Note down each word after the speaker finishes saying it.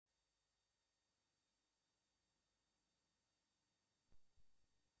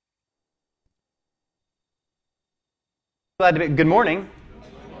Glad to be. Good morning.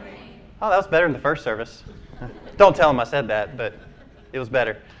 Oh, that was better than the first service. Don't tell them I said that, but it was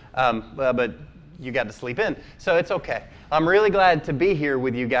better. But you got to sleep in, so it's okay. I'm really glad to be here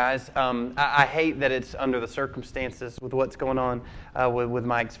with you guys. I hate that it's under the circumstances with what's going on with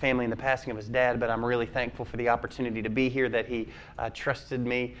Mike's family and the passing of his dad, but I'm really thankful for the opportunity to be here, that he trusted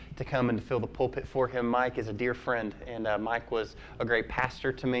me to come and to fill the pulpit for him. Mike is a dear friend, and Mike was a great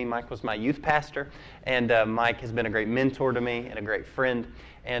pastor to me. Mike was my youth pastor, and Mike has been a great mentor to me and a great friend.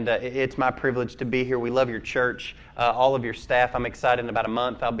 And it's my privilege to be here. We love your church, all of your staff. I'm excited. In about a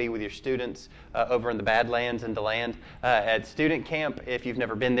month, I'll be with your students over in the Badlands in DeLand at student camp. If you've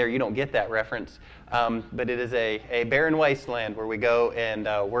never been there, you don't get that reference. But it is a barren wasteland where we go and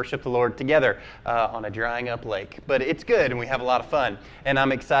worship the Lord together on a drying up lake. But it's good, and we have a lot of fun. And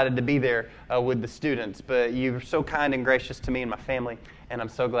I'm excited to be there with the students. But you're so kind and gracious to me and my family, and I'm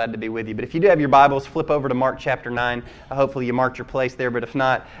so glad to be with you. But if you do have your Bibles, flip over to Mark chapter 9. Hopefully you marked your place there, but if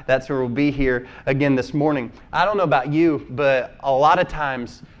not, that's where we'll be here again this morning. I don't know about you, but a lot of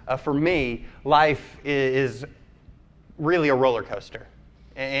times for me, life is really a roller coaster.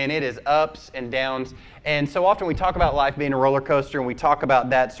 And it is ups and downs. And so often we talk about life being a roller coaster, and we talk about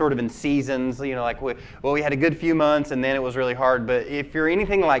that sort of in seasons, like we had a good few months and then it was really hard. But if you're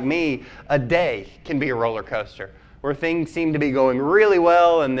anything like me, a day can be a roller coaster, where things seem to be going really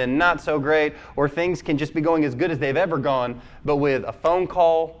well and then not so great, or things can just be going as good as they've ever gone, but with a phone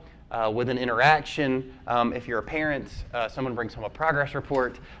call, with an interaction, if you're a parent, someone brings home a progress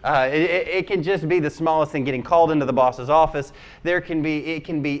report, it can just be the smallest thing, getting called into the boss's office. It can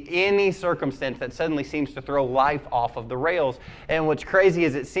be any circumstance that suddenly seems to throw life off of the rails. And what's crazy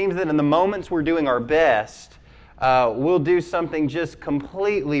is it seems that in the moments we're doing our best, we'll do something just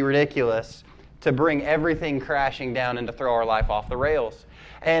completely ridiculous to bring everything crashing down and to throw our life off the rails.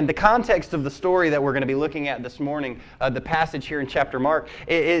 And the context of the story that we're going to be looking at this morning, the passage here in chapter Mark,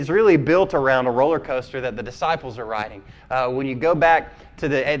 is really built around a roller coaster that the disciples are riding. When you go back to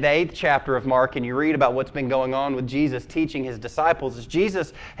the 8th chapter of Mark and you read about what's been going on with Jesus teaching his disciples, as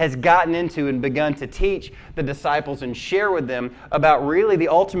Jesus has gotten into and begun to teach the disciples and share with them about really the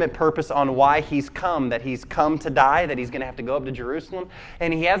ultimate purpose on why he's come, that he's come to die, that he's going to have to go up to Jerusalem.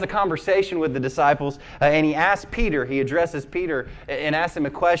 And he has a conversation with the disciples, and he addresses Peter and asks him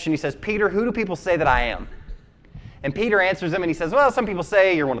a question. He says, "Peter, who do people say that I am?" And Peter answers him and he says, "Well, some people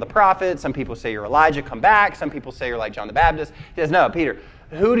say you're one of the prophets. Some people say you're Elijah, come back. Some people say you're like John the Baptist." He says, "No, Peter,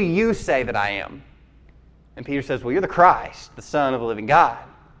 who do you say that I am?" And Peter says, "Well, you're the Christ, the Son of the living God."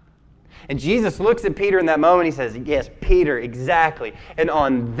 And Jesus looks at Peter in that moment. He says, "Yes, Peter, exactly. And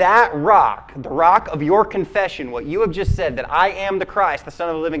on that rock, the rock of your confession, what you have just said, that I am the Christ, the Son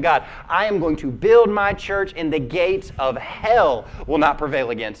of the living God, I am going to build my church, and the gates of hell will not prevail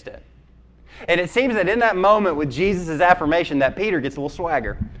against it." And it seems that in that moment with Jesus' affirmation that Peter gets a little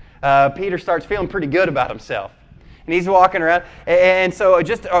swagger. Peter starts feeling pretty good about himself. And he's walking around. And so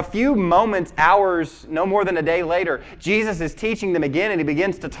just a few moments, hours, no more than a day later, Jesus is teaching them again, and he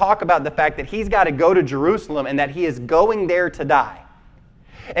begins to talk about the fact that he's got to go to Jerusalem and that he is going there to die.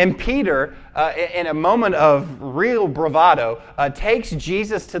 And Peter, in a moment of real bravado, takes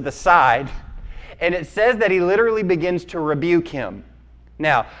Jesus to the side, and it says that he literally begins to rebuke him.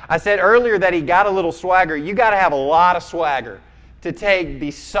 Now, I said earlier that he got a little swagger. You got to have a lot of swagger to take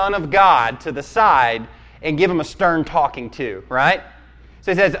the Son of God to the side and give him a stern talking to, right?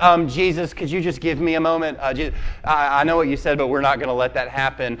 So he says, "Jesus, could you just give me a moment? Jesus, I know what you said, but we're not going to let that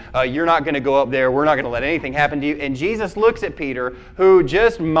happen. You're not going to go up there. We're not going to let anything happen to you." And Jesus looks at Peter, who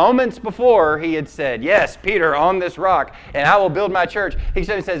just moments before he had said, "Yes, Peter, on this rock, and I will build my church." He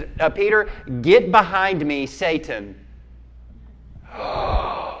says, "Peter, get behind me, Satan."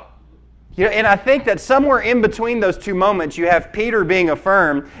 And I think that somewhere in between those two moments, you have Peter being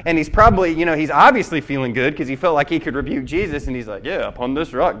affirmed, and he's probably, he's obviously feeling good because he felt like he could rebuke Jesus, and he's like, "Yeah, upon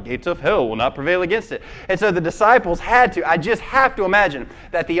this rock, gates of hell will not prevail against it." And so the disciples I just have to imagine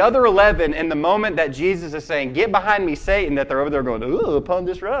that the other 11, in the moment that Jesus is saying, "Get behind me, Satan," that they're over there going, "Ooh, upon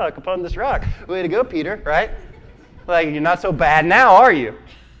this rock, upon this rock." Way to go, Peter, right? Like, you're not so bad now, are you?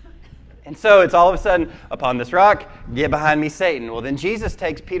 And so it's all of a sudden, "Upon this rock, get behind me, Satan." Well, then Jesus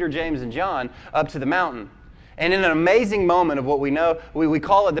takes Peter, James, and John up to the mountain. And in an amazing moment of what we know, we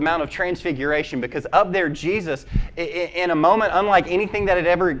call it the Mount of Transfiguration, because up there Jesus, in a moment unlike anything that had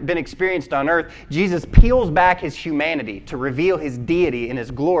ever been experienced on earth, Jesus peels back his humanity to reveal his deity and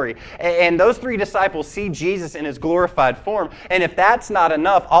his glory. And those three disciples see Jesus in his glorified form. And if that's not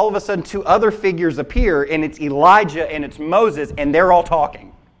enough, all of a sudden two other figures appear, and it's Elijah and it's Moses, and they're all talking.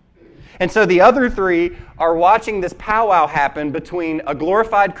 And so the other three are watching this powwow happen between a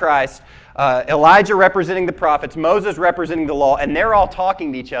glorified Christ, Elijah representing the prophets, Moses representing the law, and they're all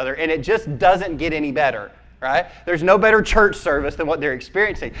talking to each other, and it just doesn't get any better, right? There's no better church service than what they're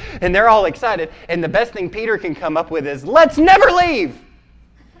experiencing, and they're all excited, and the best thing Peter can come up with is, let's never leave!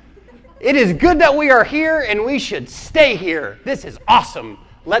 It is good that we are here, and we should stay here. This is awesome.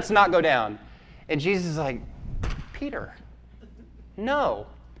 Let's not go down. And Jesus is like, Peter, no.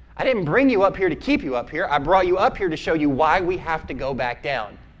 I didn't bring you up here to keep you up here. I brought you up here to show you why we have to go back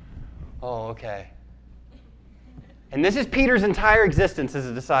down. Oh, okay. And this is Peter's entire existence as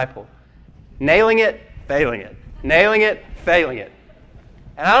a disciple. Nailing it, failing it. Nailing it, failing it.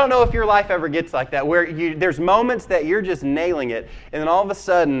 And I don't know if your life ever gets like that, where there's moments that you're just nailing it, and then all of a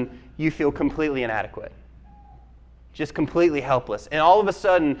sudden, you feel completely inadequate. Just completely helpless. And all of a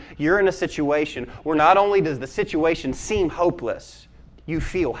sudden, you're in a situation where not only does the situation seem hopeless, you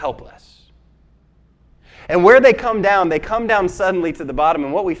feel helpless. And where they come down suddenly to the bottom,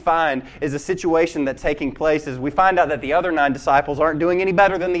 and what we find is a situation that's taking place is we find out that the other 9 disciples aren't doing any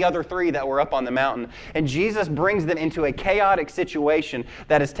better than the other 3 that were up on the mountain. And Jesus brings them into a chaotic situation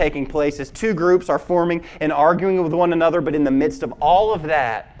that is taking place as 2 groups are forming and arguing with one another, but in the midst of all of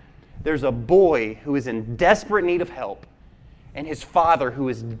that, there's a boy who is in desperate need of help, and his father who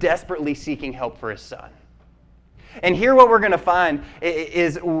is desperately seeking help for his son. And here what we're going to find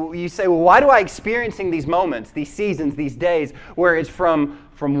is, you say, well, why do I experiencing these moments, these seasons, these days, where it's from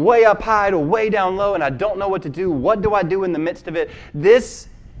way up high to way down low, and I don't know what to do? What do I do in the midst of it? This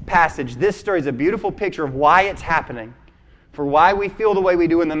passage, this story is a beautiful picture of why it's happening, for why we feel the way we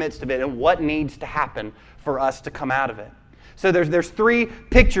do in the midst of it, and what needs to happen for us to come out of it. So there's 3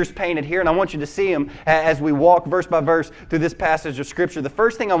 pictures painted here, and I want you to see them as we walk verse by verse through this passage of Scripture. The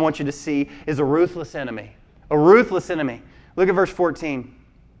first thing I want you to see is a ruthless enemy. A ruthless enemy. Look at verse 14.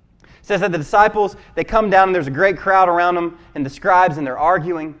 It says that the disciples, they come down, and there's a great crowd around them, and the scribes, and they're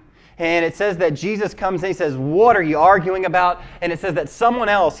arguing. And it says that Jesus comes and he says, what are you arguing about? And it says that someone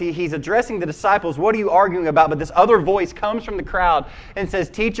else, he's addressing the disciples, what are you arguing about? But this other voice comes from the crowd and says,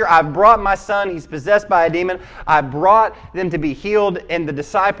 Teacher, I've brought my son. He's possessed by a demon. I brought them to be healed. And the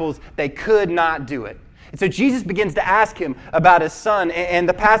disciples, they could not do it. And so Jesus begins to ask him about his son. And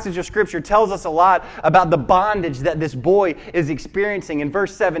the passage of Scripture tells us a lot about the bondage that this boy is experiencing. In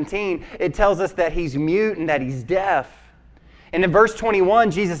verse 17, it tells us that he's mute and that he's deaf. And in verse 21,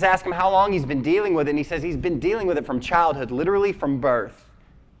 Jesus asked him how long he's been dealing with it. And he says he's been dealing with it from childhood, literally from birth.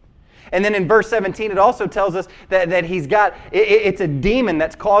 And then in verse 17, it also tells us that he's got, it's a demon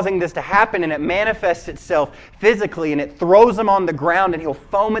that's causing this to happen, and it manifests itself physically, and it throws him on the ground, and he'll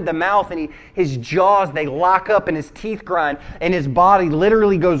foam at the mouth, and his jaws, they lock up, and his teeth grind, and his body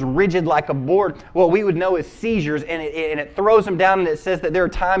literally goes rigid like a board. What we would know as seizures, and it throws him down, and it says that there are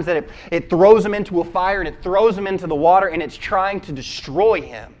times that it throws him into a fire, and it throws him into the water, and it's trying to destroy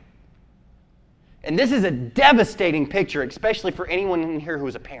him. And this is a devastating picture, especially for anyone in here who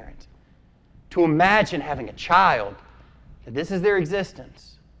is a parent. To imagine having a child, that this is their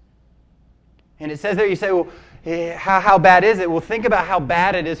existence. And it says there, you say, well, how bad is it? Well, think about how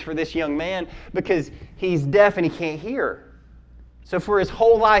bad it is for this young man, because he's deaf and he can't hear. So for his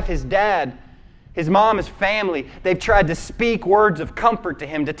whole life, his dad, his mom, his family, they've tried to speak words of comfort to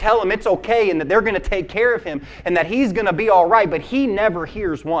him, to tell him it's okay and that they're going to take care of him and that he's going to be all right, but he never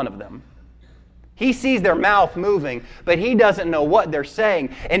hears one of them. He sees their mouth moving, but he doesn't know what they're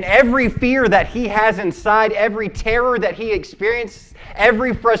saying. And every fear that he has inside, every terror that he experiences,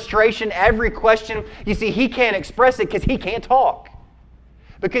 every frustration, every question, you see, he can't express it because he can't talk.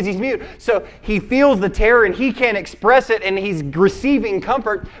 Because he's mute. So he feels the terror and he can't express it, and he's receiving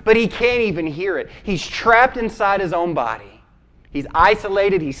comfort, but he can't even hear it. He's trapped inside his own body. He's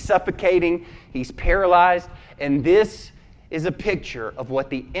isolated, he's suffocating, he's paralyzed, and this is a picture of what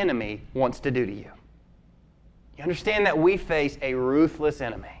the enemy wants to do to you. You understand that we face a ruthless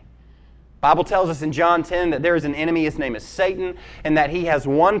enemy. The Bible tells us in John 10 that there is an enemy, his name is Satan, and that he has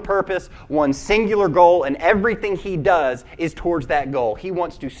one purpose, one singular goal, and everything he does is towards that goal. He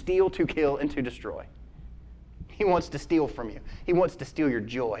wants to steal, to kill, and to destroy. He wants to steal from you. He wants to steal your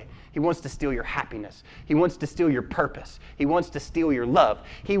joy. He wants to steal your happiness. He wants to steal your purpose. He wants to steal your love.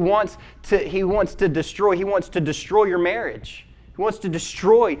 He wants to destroy your marriage. He wants to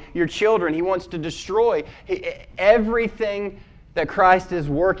destroy your children. He wants to destroy everything that Christ is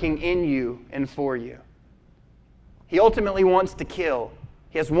working in you and for you. He ultimately wants to kill.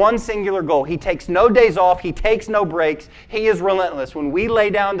 He has one singular goal. He takes no days off. He takes no breaks. He is relentless. When we lay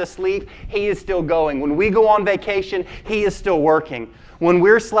down to sleep, he is still going. When we go on vacation, he is still working. When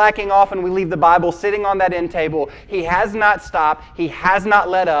we're slacking off and we leave the Bible sitting on that end table, he has not stopped. He has not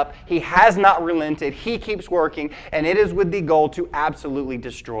let up. He has not relented. He keeps working, and it is with the goal to absolutely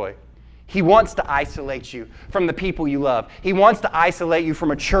destroy. He wants to isolate you from the people you love. He wants to isolate you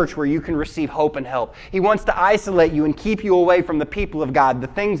from a church where you can receive hope and help. He wants to isolate you and keep you away from the people of God, the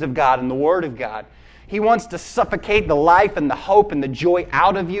things of God, and the Word of God. He wants to suffocate the life and the hope and the joy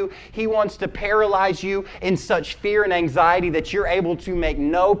out of you. He wants to paralyze you in such fear and anxiety that you're able to make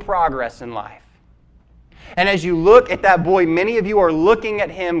no progress in life. And as you look at that boy, many of you are looking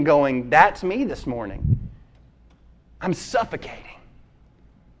at him going, that's me this morning. I'm suffocating.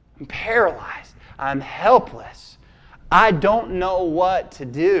 I'm paralyzed. I'm helpless. I don't know what to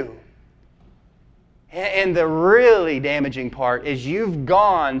do. And the really damaging part is you've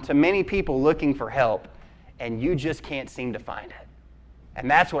gone to many people looking for help, and you just can't seem to find it. And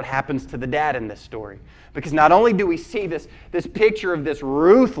that's what happens to the dad in this story. Because not only do we see this picture of this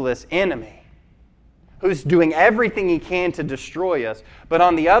ruthless enemy who's doing everything he can to destroy us, but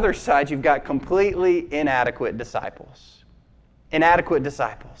on the other side, you've got completely inadequate disciples. Inadequate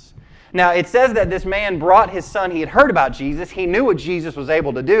disciples. Now, it says that this man brought his son. He had heard about Jesus. He knew what Jesus was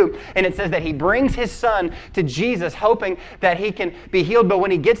able to do. And it says that he brings his son to Jesus, hoping that he can be healed. But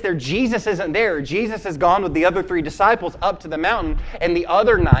when he gets there, Jesus isn't there. Jesus has gone with the other 3 disciples up to the mountain, and the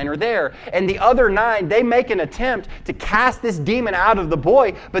other 9 are there. And the other 9, they make an attempt to cast this demon out of the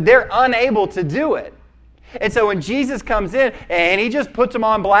boy, but they're unable to do it. And so when Jesus comes in, and he just puts them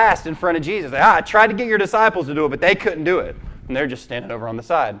on blast in front of Jesus. I tried to get your disciples to do it, but they couldn't do it. And they're just standing over on the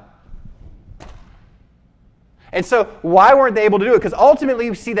side. And so why weren't they able to do it? Because ultimately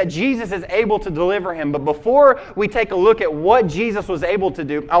we see that Jesus is able to deliver him. But before we take a look at what Jesus was able to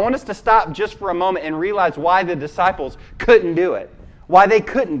do, I want us to stop just for a moment and realize why the disciples couldn't do it. Why they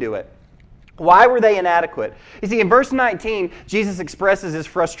couldn't do it. Why were they inadequate? You see, in verse 19, Jesus expresses his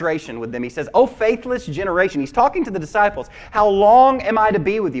frustration with them. He says, "O faithless generation." He's talking to the disciples. "How long am I to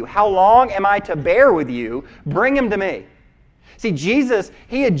be with you? How long am I to bear with you? Bring him to me." See, Jesus,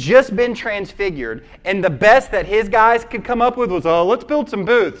 he had just been transfigured, and the best that his guys could come up with was, let's build some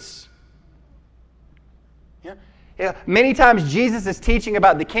booths. Yeah. Many times Jesus is teaching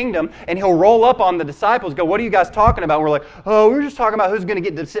about the kingdom, and he'll roll up on the disciples, go, "What are you guys talking about?" And we're like, we're just talking about who's going to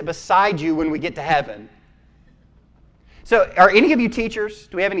get to sit beside you when we get to heaven. So, are any of you teachers?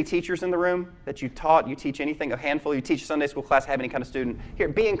 Do we have any teachers in the room that you taught, you teach anything? A handful, you teach a Sunday school class, have any kind of student? Here,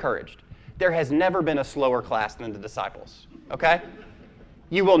 be encouraged. There has never been a slower class than the disciples. Okay?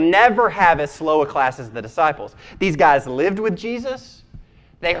 You will never have as slow a class as the disciples. These guys lived with Jesus.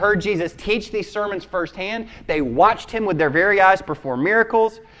 They heard Jesus teach these sermons firsthand. They watched him with their very eyes perform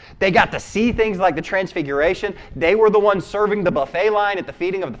miracles. They got to see things like the Transfiguration. They were the ones serving the buffet line at the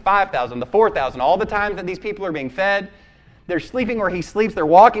feeding of the 5,000, the 4,000, all the times that these people are being fed. They're sleeping where he sleeps. They're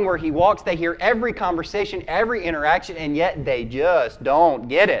walking where he walks. They hear every conversation, every interaction, and yet they just don't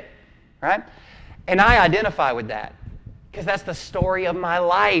get it. Right? And I identify with that. Because that's the story of my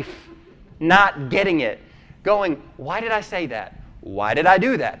life, not getting it. Going, why did I say that? Why did I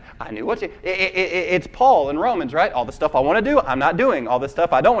do that? I knew what to... It's Paul in Romans, right? All the stuff I want to do, I'm not doing. All the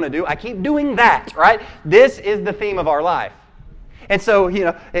stuff I don't want to do, I keep doing that, right? This is the theme of our life. And so,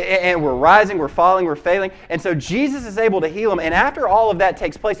 and we're rising, we're falling, we're failing. And so Jesus is able to heal them. And after all of that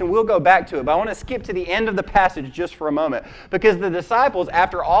takes place, and we'll go back to it, but I want to skip to the end of the passage just for a moment. Because the disciples,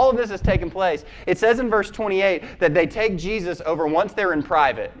 after all of this has taken place, it says in verse 28 that they take Jesus over once they're in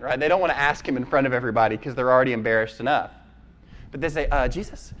private, right? They don't want to ask him in front of everybody because they're already embarrassed enough. But they say,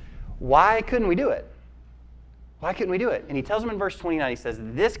 Jesus, why couldn't we do it? Why couldn't we do it? And he tells them in verse 29, he says,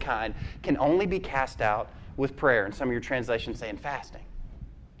 this kind can only be cast out with prayer, and some of your translations say in fasting.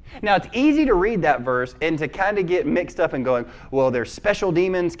 Now, it's easy to read that verse and to kind of get mixed up and going, well, there's special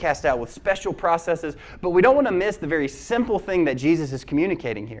demons cast out with special processes, but we don't want to miss the very simple thing that Jesus is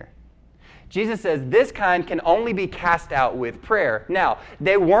communicating here. Jesus says this kind can only be cast out with prayer. Now,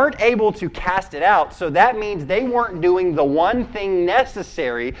 they weren't able to cast it out, so that means they weren't doing the one thing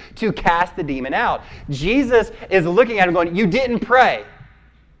necessary to cast the demon out. Jesus is looking at him going, you didn't pray.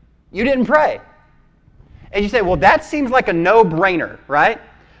 You didn't pray. And you say, well, that seems like a no-brainer, right?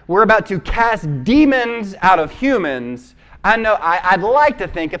 We're about to cast demons out of humans. I know, I'd like to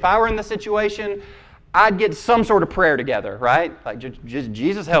think if I were in the situation, I'd get some sort of prayer together, right? Like, just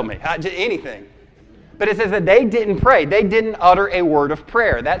Jesus help me, just anything. But it says that they didn't pray. They didn't utter a word of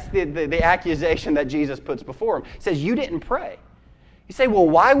prayer. That's the accusation that Jesus puts before them. He says, you didn't pray. You say, well,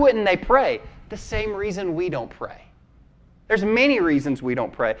 why wouldn't they pray? The same reason we don't pray. There's many reasons we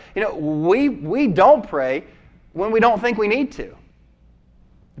don't pray. We don't pray when we don't think we need to.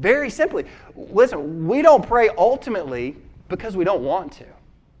 Very simply. Listen, we don't pray ultimately because we don't want to.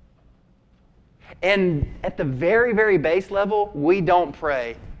 And at the very, very base level, we don't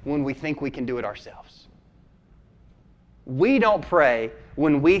pray when we think we can do it ourselves. We don't pray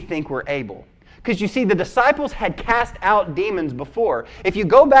when we think we're able. Because you see, the disciples had cast out demons before. If you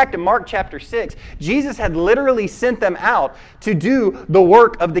go back to Mark chapter 6, Jesus had literally sent them out to do the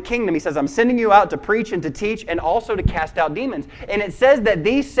work of the kingdom. He says, I'm sending you out to preach and to teach and also to cast out demons. And it says that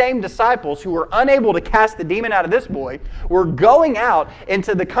these same disciples who were unable to cast the demon out of this boy were going out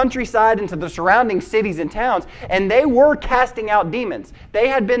into the countryside, into the surrounding cities and towns, and they were casting out demons. They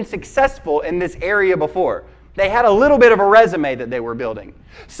had been successful in this area before. They had a little bit of a resume that they were building.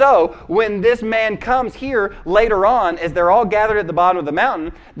 So when this man comes here later on, as they're all gathered at the bottom of the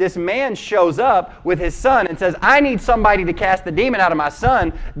mountain, this man shows up with his son and says, I need somebody to cast the demon out of my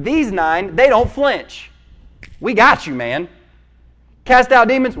son. These 9, they don't flinch. We got you, man. Cast out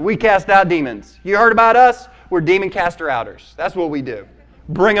demons? We cast out demons. You heard about us? We're demon caster outers. That's what we do.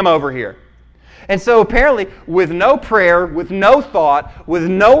 Bring them over here. And so apparently, with no prayer, with no thought, with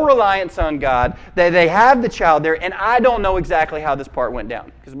no reliance on God, they have the child there, and I don't know exactly how this part went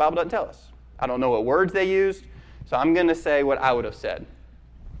down, because the Bible doesn't tell us. I don't know what words they used, so I'm going to say what I would have said.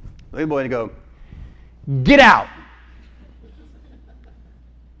 Little boy to go, get out!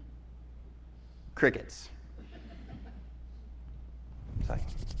 Crickets. It's like,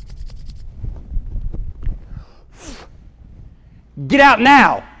 get out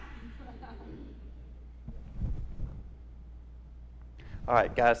now! All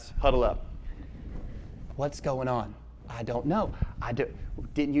right, guys, huddle up. What's going on? I don't know.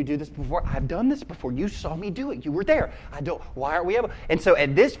 Didn't you do this before? I've done this before. You saw me do it. You were there. Why aren't we able? And so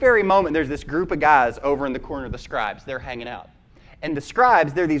at this very moment, there's this group of guys over in the corner, the scribes. They're hanging out. And the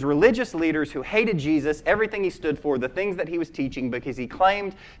scribes, they're these religious leaders who hated Jesus, everything he stood for, the things that he was teaching, because he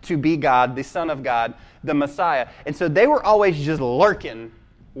claimed to be God, the Son of God, the Messiah. And so they were always just lurking,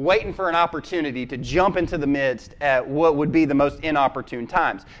 waiting for an opportunity to jump into the midst at what would be the most inopportune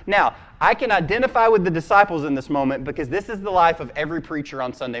times. Now, I can identify with the disciples in this moment because this is the life of every preacher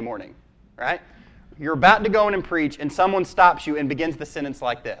on Sunday morning, right? You're about to go in and preach, and someone stops you and begins the sentence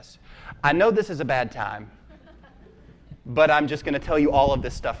like this. I know this is a bad time, but I'm just going to tell you all of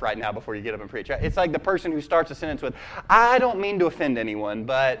this stuff right now before you get up and preach. Right? It's like the person who starts a sentence with, I don't mean to offend anyone,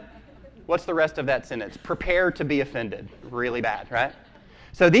 but what's the rest of that sentence? Prepare to be offended. Really bad, right?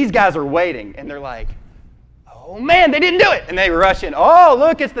 So these guys are waiting, and they're like, oh man, they didn't do it. And they rush in. Oh,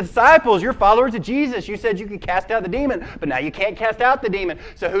 look, it's the disciples. You're followers of Jesus. You said you could cast out the demon, but now you can't cast out the demon.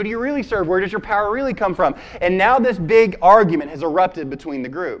 So who do you really serve? Where does your power really come from? And now this big argument has erupted between the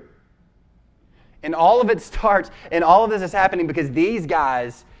group. And all of it starts, and all of this is happening because these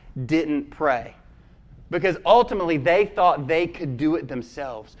guys didn't pray. Because ultimately they thought they could do it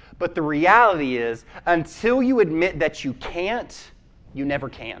themselves. But the reality is, until you admit that you can't, you never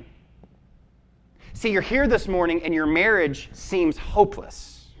can. See, you're here this morning and your marriage seems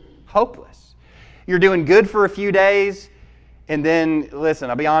hopeless. Hopeless. You're doing good for a few days, and then, listen,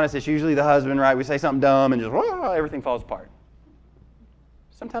 I'll be honest, it's usually the husband, right? We say something dumb and just, everything falls apart.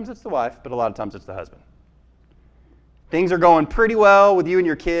 Sometimes it's the wife, but a lot of times it's the husband. Things are going pretty well with you and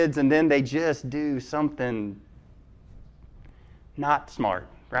your kids, and then they just do something not smart,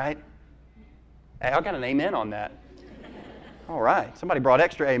 right? Hey, I got an amen on that. All right. Somebody brought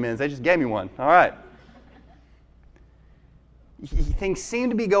extra amens. They just gave me one. All right. Things seem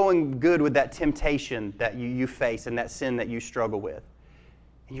to be going good with that temptation that you face and that sin that you struggle with.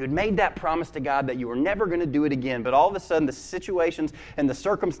 And you had made that promise to God that you were never going to do it again, but all of a sudden the situations and the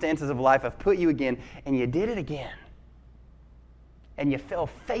circumstances of life have put you again, and you did it again. And you fell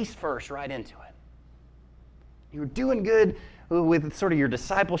face first right into it. You were doing good with sort of your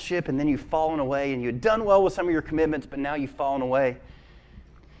discipleship, and then you've fallen away, and you had done well with some of your commitments, but now you've fallen away.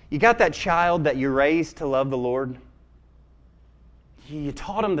 You got that child that you raised to love the Lord. You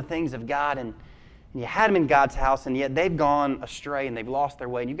taught them the things of God, and you had them in God's house, and yet they've gone astray, and they've lost their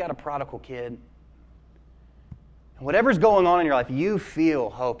way, and you've got a prodigal kid. And whatever's going on in your life, you feel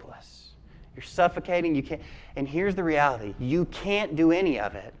hopeless. You're suffocating. You can't. And here's the reality. You can't do any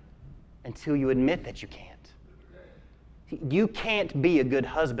of it until you admit that you can't. You can't be a good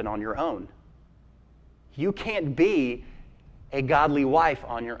husband on your own. You can't be a godly wife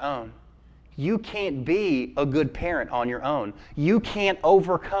on your own. You can't be a good parent on your own. You can't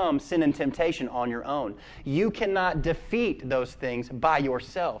overcome sin and temptation on your own. You cannot defeat those things by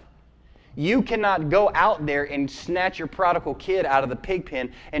yourself. You cannot go out there and snatch your prodigal kid out of the pig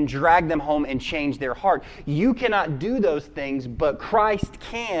pen and drag them home and change their heart. You cannot do those things, but Christ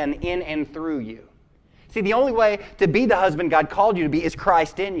can in and through you. See, the only way to be the husband God called you to be is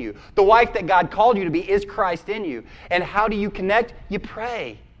Christ in you. The wife that God called you to be is Christ in you. And how do you connect? You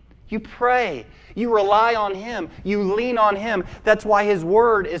pray. You pray. You rely on Him. You lean on Him. That's why His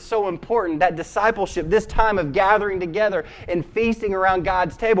Word is so important. That discipleship, this time of gathering together and feasting around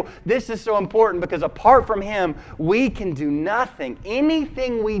God's table, this is so important because apart from Him, we can do nothing.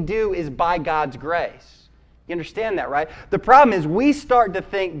 Anything we do is by God's grace. You understand that, right? The problem is we start to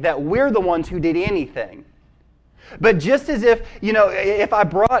think that we're the ones who did anything. But just as if, if I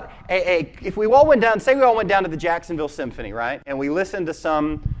brought if we all went down, say we all went down to the Jacksonville Symphony, right? And we listened to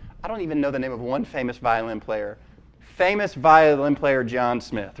some, I don't even know the name of one famous violin player John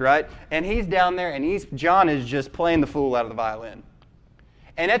Smith, right? And he's down there and John is just playing the fool out of the violin.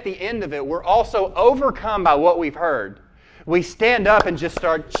 And at the end of it, we're also overcome by what we've heard. We stand up and just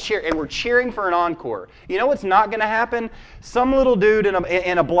start cheering, and we're cheering for an encore. You know what's not going to happen? Some little dude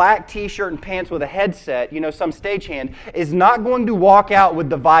in a black t-shirt and pants with a headset, some stagehand, is not going to walk out with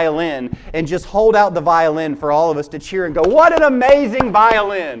the violin and just hold out the violin for all of us to cheer and go, "What an amazing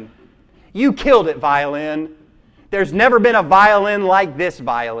violin! You killed it, violin. There's never been a violin like this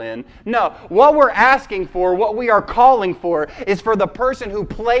violin." No, what we're asking for, what we are calling for, is for the person who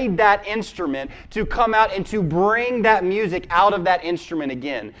played that instrument to come out and to bring that music out of that instrument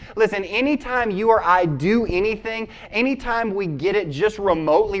again. Listen, anytime you or I do anything, anytime we get it just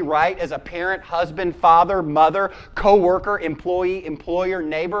remotely right as a parent, husband, father, mother, co-worker, employee, employer,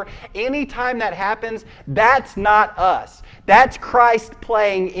 neighbor, anytime that happens, that's not us. That's Christ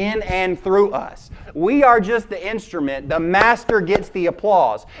playing in and through us. We are just the instrument. The master gets the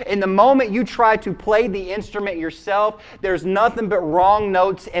applause. In the moment you try to play the instrument yourself, there's nothing but wrong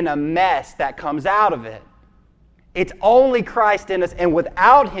notes and a mess that comes out of it. It's only Christ in us, and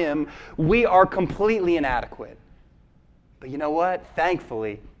without Him, we are completely inadequate. But you know what?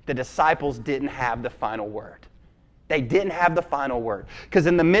 Thankfully, the disciples didn't have the final word. They didn't have the final word. Because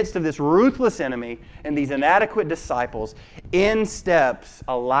in the midst of this ruthless enemy and these inadequate disciples, in steps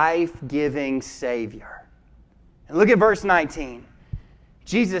a life-giving Savior. And look at verse 19.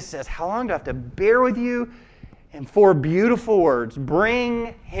 Jesus says, "How long do I have to bear with you?" And 4 beautiful words,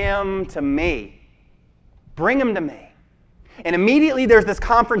 "Bring him to me." Bring him to me. And immediately there's this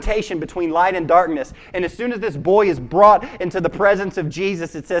confrontation between light and darkness. And as soon as this boy is brought into the presence of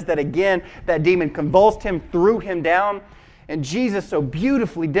Jesus, it says that again, that demon convulsed him, threw him down. And Jesus so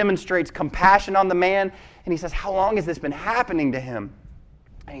beautifully demonstrates compassion on the man. And He says, "How long has this been happening to him?"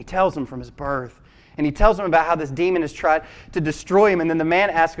 And He tells him from his birth. And He tells him about how this demon has tried to destroy him. And then the man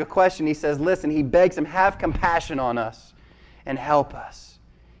asks a question. He says, listen, he begs him, "Have compassion on us and help us."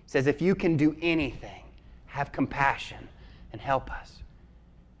 He says, "If you can do anything, have compassion and help us."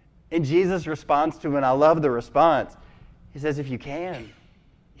 And Jesus responds to him, and I love the response. He says, "If you can.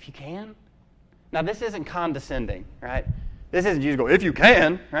 If you can." Now, this isn't condescending, right? This isn't Jesus going, "If you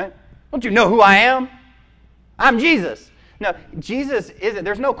can," right? Don't you know who I am? I'm Jesus. No, Jesus isn't.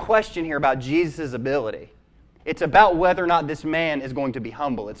 There's no question here about Jesus' ability. It's about whether or not this man is going to be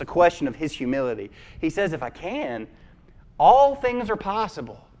humble. It's a question of his humility. He says, "If I can, all things are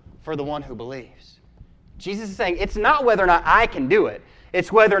possible for the one who believes." Jesus is saying it's not whether or not I can do it.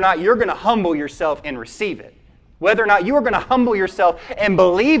 It's whether or not you're going to humble yourself and receive it. Whether or not you are going to humble yourself and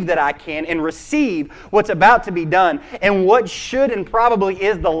believe that I can and receive what's about to be done. And what should and probably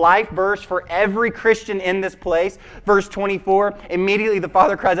is the life verse for every Christian in this place. Verse 24, immediately the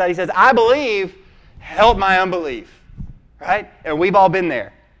Father cries out. He says, "I believe, help my unbelief." Right? And we've all been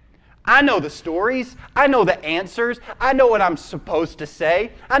there. I know the stories. I know the answers. I know what I'm supposed to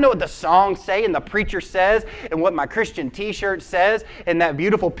say. I know what the songs say and the preacher says and what my Christian t-shirt says and that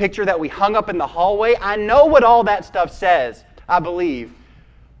beautiful picture that we hung up in the hallway. I know what all that stuff says, I believe.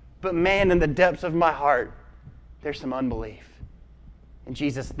 But man, in the depths of my heart, there's some unbelief. And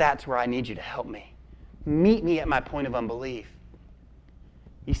Jesus, that's where I need you to help me. Meet me at my point of unbelief.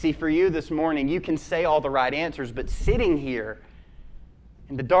 You see, for you this morning, you can say all the right answers, but sitting here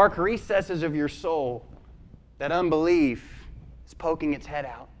in the dark recesses of your soul, that unbelief is poking its head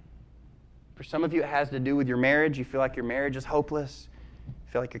out. For some of you, it has to do with your marriage. You feel like your marriage is hopeless.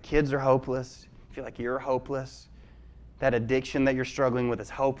 You feel like your kids are hopeless. You feel like you're hopeless. That addiction that you're struggling with is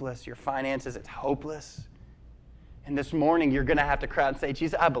hopeless. Your finances, it's hopeless. And this morning, you're going to have to cry out and say,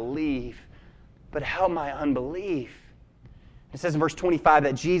 "Jesus, I believe, but help my unbelief." It says in verse 25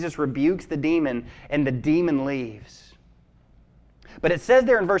 that Jesus rebukes the demon and the demon leaves. But it says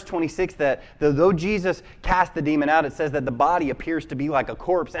there in verse 26 that though Jesus cast the demon out, it says that the body appears to be like a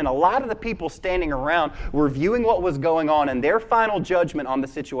corpse. And a lot of the people standing around were viewing what was going on, and their final judgment on the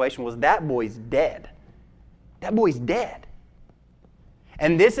situation was, that boy's dead. That boy's dead.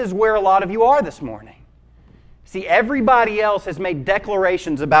 And this is where a lot of you are this morning. See, everybody else has made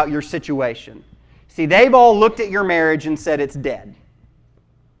declarations about your situation. See, they've all looked at your marriage and said it's dead.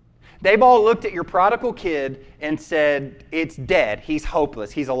 They've all looked at your prodigal kid and said, it's dead. He's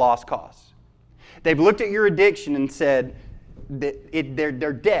hopeless. He's a lost cause. They've looked at your addiction and said, they're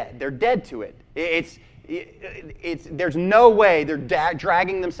dead. They're dead to it. There's no way they're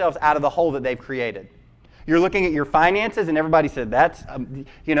dragging themselves out of the hole that they've created. You're looking at your finances and everybody said,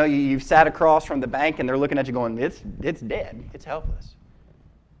 you've sat across from the bank and they're looking at you going, it's dead. It's helpless.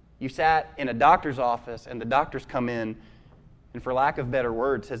 You sat in a doctor's office and the doctors come in and, for lack of better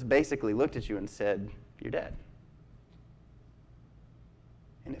words, has basically looked at you and said, you're dead.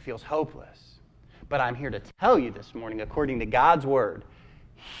 And it feels hopeless. But I'm here to tell you this morning, according to God's Word,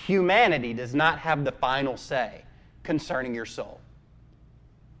 humanity does not have the final say concerning your soul.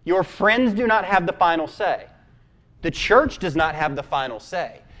 Your friends do not have the final say. The church does not have the final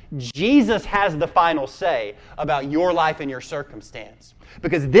say. Jesus has the final say about your life and your circumstance.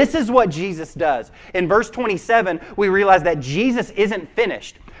 Because this is what Jesus does. In verse 27, we realize that Jesus isn't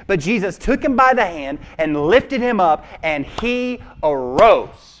finished. But Jesus took him by the hand and lifted him up, and he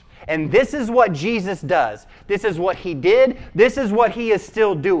arose. And this is what Jesus does. This is what he did. This is what he is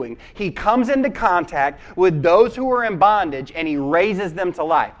still doing. He comes into contact with those who are in bondage, and he raises them to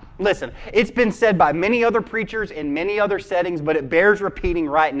life. Listen, it's been said by many other preachers in many other settings, but it bears repeating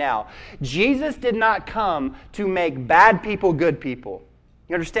right now. Jesus did not come to make bad people good people.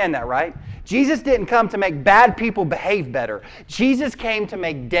 You understand that, right? Jesus didn't come to make bad people behave better. Jesus came to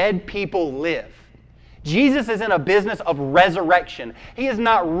make dead people live. Jesus is in a business of resurrection. He is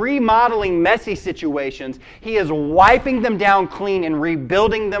not remodeling messy situations. He is wiping them down clean and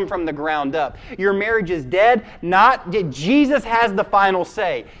rebuilding them from the ground up. Your marriage is dead. Jesus has the final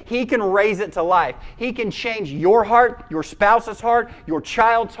say. He can raise it to life. He can change your heart, your spouse's heart, your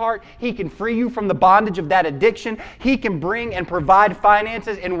child's heart. He can free you from the bondage of that addiction. He can bring and provide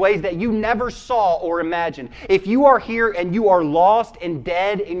finances in ways that you never saw or imagined. If you are here and you are lost and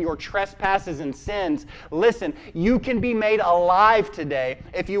dead in your trespasses and sins, listen, you can be made alive today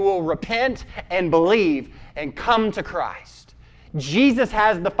if you will repent and believe and come to Christ. Jesus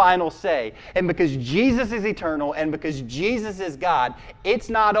has the final say. And because Jesus is eternal and because Jesus is God, it's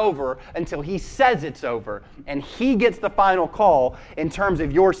not over until he says it's over. And he gets the final call in terms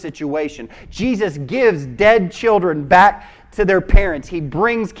of your situation. Jesus gives dead children back to their parents. He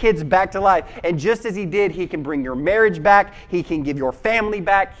brings kids back to life. And just as he did, he can bring your marriage back. He can give your family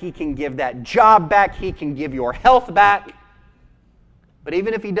back. He can give that job back. He can give your health back. But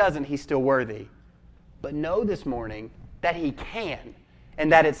even if he doesn't, he's still worthy. But know this morning that he can and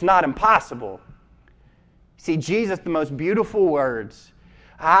that it's not impossible. See, Jesus, the most beautiful words.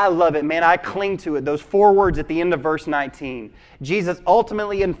 I love it, man. I cling to it. Those 4 words at the end of verse 19. Jesus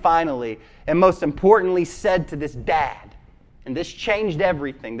ultimately and finally and most importantly said to this dad, and this changed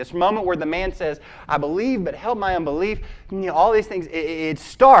everything. This moment where the man says, I believe, but help my unbelief. All these things. It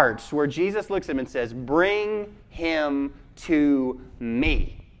starts where Jesus looks at him and says, bring him to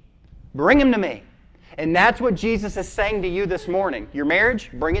me. Bring him to me. And that's what Jesus is saying to you this morning. Your marriage,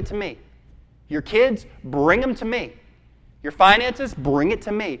 bring it to me. Your kids, bring them to me. Your finances, bring it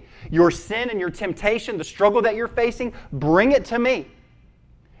to me. Your sin and your temptation, the struggle that you're facing, bring it to me.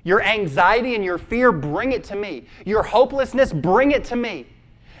 Your anxiety and your fear, bring it to me. Your hopelessness, bring it to me.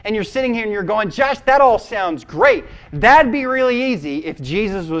 And you're sitting here and you're going, Josh, that all sounds great. That'd be really easy if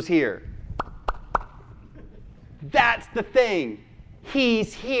Jesus was here. That's the thing.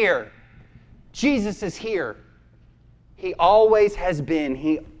 He's here. Jesus is here. He always has been.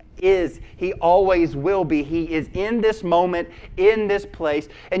 He is. He always will be. He is in this moment, in this place.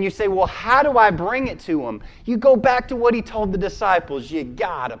 And you say, well, how do I bring it to him? You go back to what he told the disciples. You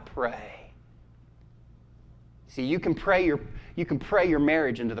gotta pray. See, you can pray your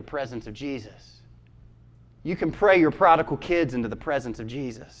marriage into the presence of Jesus. You can pray your prodigal kids into the presence of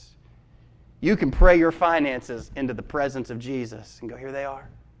Jesus. You can pray your finances into the presence of Jesus and go, here they are.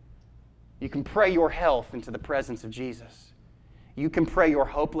 You can pray your health into the presence of Jesus. You can pray your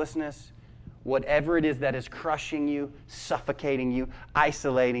hopelessness, whatever it is that is crushing you, suffocating you,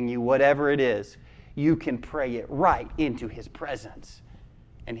 isolating you, whatever it is, you can pray it right into his presence,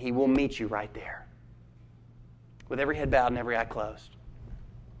 and he will meet you right there. With every head bowed and every eye closed.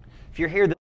 If you're here